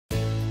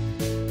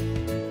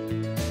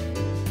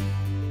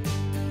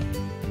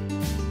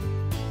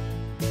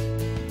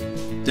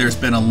There's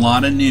been a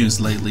lot of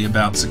news lately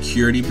about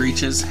security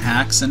breaches,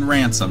 hacks, and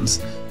ransoms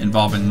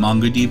involving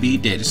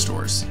MongoDB data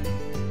stores.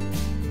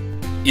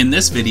 In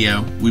this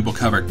video, we will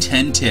cover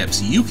 10 tips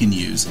you can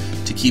use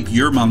to keep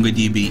your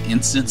MongoDB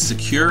instance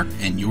secure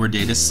and your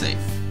data safe.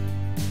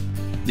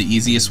 The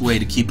easiest way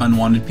to keep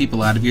unwanted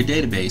people out of your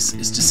database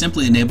is to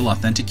simply enable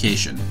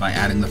authentication by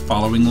adding the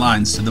following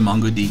lines to the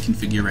MongoDB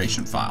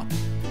configuration file.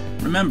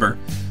 Remember,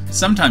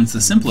 sometimes the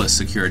simplest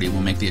security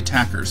will make the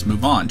attackers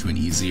move on to an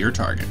easier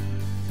target.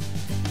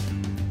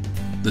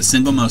 The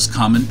single most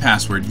common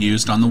password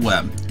used on the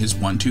web is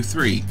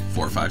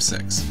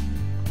 123456.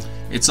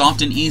 It's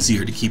often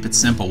easier to keep it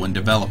simple when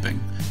developing,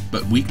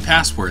 but weak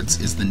passwords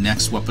is the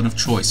next weapon of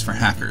choice for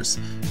hackers,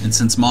 and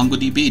since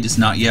MongoDB does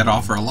not yet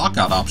offer a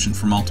lockout option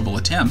for multiple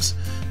attempts,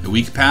 the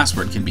weak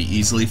password can be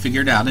easily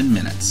figured out in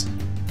minutes.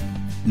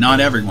 Not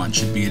everyone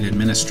should be an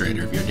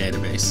administrator of your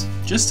database.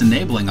 Just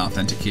enabling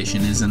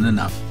authentication isn't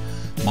enough.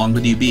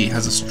 MongoDB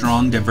has a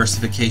strong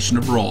diversification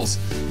of roles,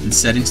 and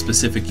setting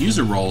specific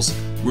user roles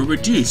will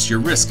reduce your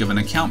risk of an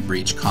account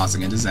breach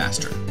causing a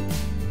disaster.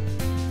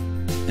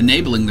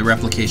 Enabling the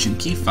Replication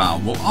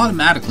Keyfile will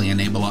automatically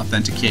enable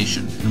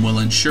authentication and will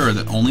ensure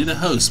that only the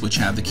hosts which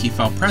have the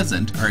keyfile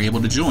present are able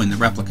to join the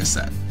replica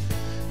set.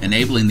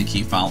 Enabling the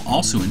keyfile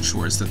also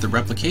ensures that the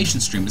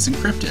replication stream is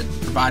encrypted,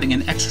 providing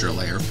an extra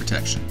layer of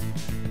protection.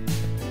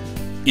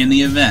 In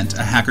the event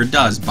a hacker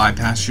does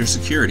bypass your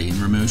security and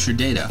removes your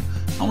data,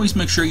 always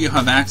make sure you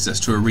have access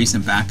to a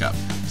recent backup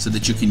so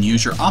that you can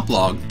use your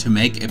oplog to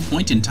make a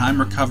point-in-time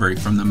recovery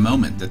from the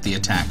moment that the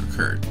attack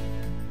occurred.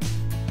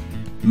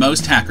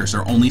 Most hackers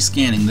are only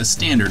scanning the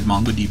standard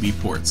MongoDB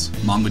ports.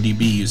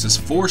 MongoDB uses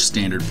 4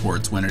 standard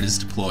ports when it is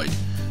deployed.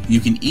 You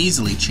can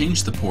easily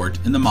change the port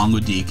in the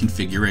MongoDB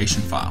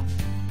configuration file.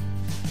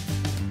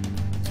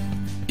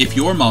 If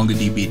your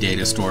MongoDB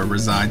data store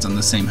resides on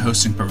the same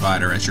hosting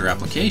provider as your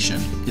application,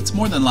 it's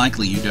more than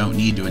likely you don't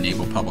need to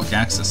enable public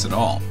access at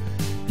all.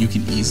 You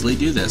can easily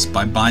do this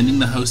by binding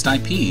the host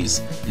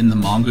IPs in the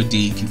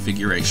MongoDB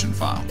configuration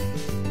file.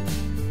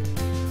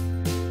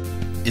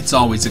 It's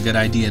always a good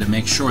idea to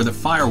make sure that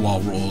firewall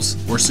rules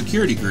or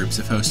security groups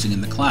if hosting in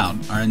the cloud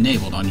are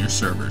enabled on your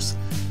servers.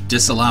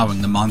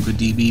 Disallowing the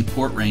MongoDB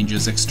port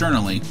ranges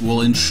externally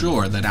will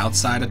ensure that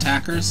outside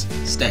attackers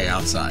stay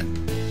outside.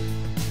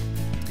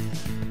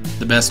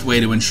 The best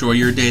way to ensure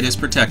your data is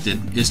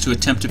protected is to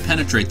attempt to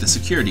penetrate the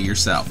security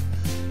yourself.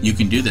 You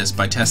can do this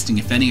by testing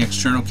if any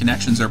external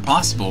connections are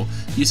possible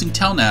using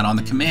Telnet on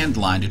the command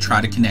line to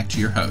try to connect to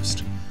your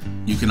host.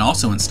 You can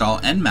also install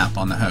Nmap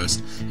on the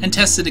host and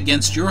test it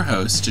against your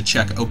host to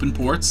check open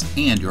ports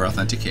and your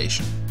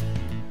authentication.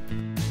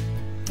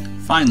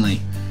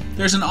 Finally,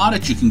 there's an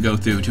audit you can go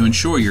through to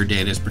ensure your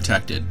data is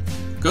protected.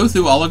 Go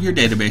through all of your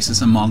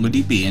databases in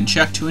MongoDB and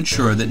check to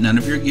ensure that none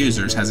of your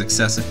users has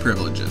excessive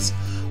privileges.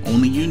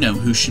 Only you know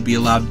who should be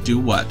allowed to do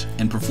what,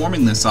 and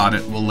performing this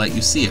audit will let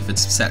you see if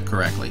it's set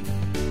correctly.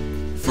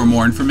 For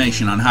more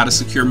information on how to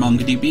secure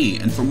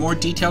MongoDB and for more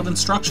detailed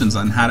instructions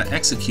on how to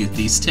execute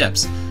these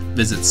tips,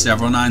 visit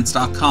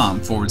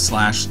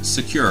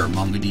Severalnines.com/secure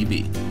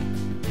MongoDB.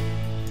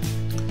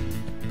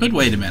 But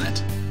wait a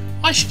minute,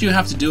 why should you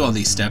have to do all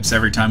these steps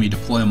every time you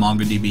deploy a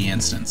MongoDB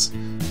instance?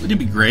 Wouldn't it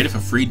be great if a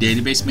free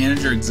database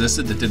manager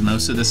existed that did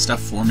most of this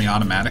stuff for me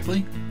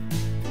automatically?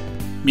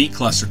 Meet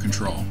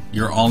ClusterControl,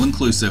 your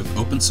all-inclusive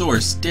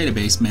open-source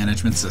database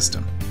management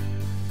system.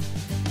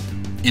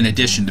 In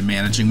addition to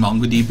managing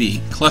MongoDB,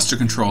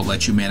 ClusterControl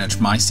lets you manage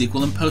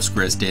MySQL and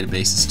Postgres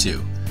databases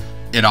too.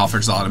 It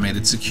offers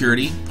automated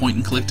security,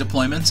 point-and-click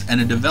deployments,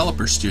 and a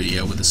developer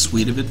studio with a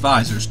suite of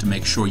advisors to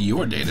make sure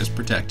your data is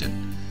protected.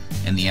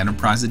 And the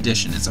Enterprise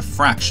Edition is a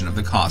fraction of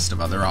the cost of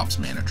other ops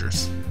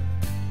managers.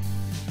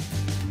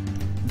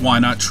 Why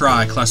not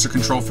try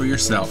ClusterControl for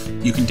yourself?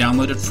 You can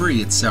download it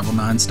free at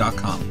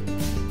Severalnines.com.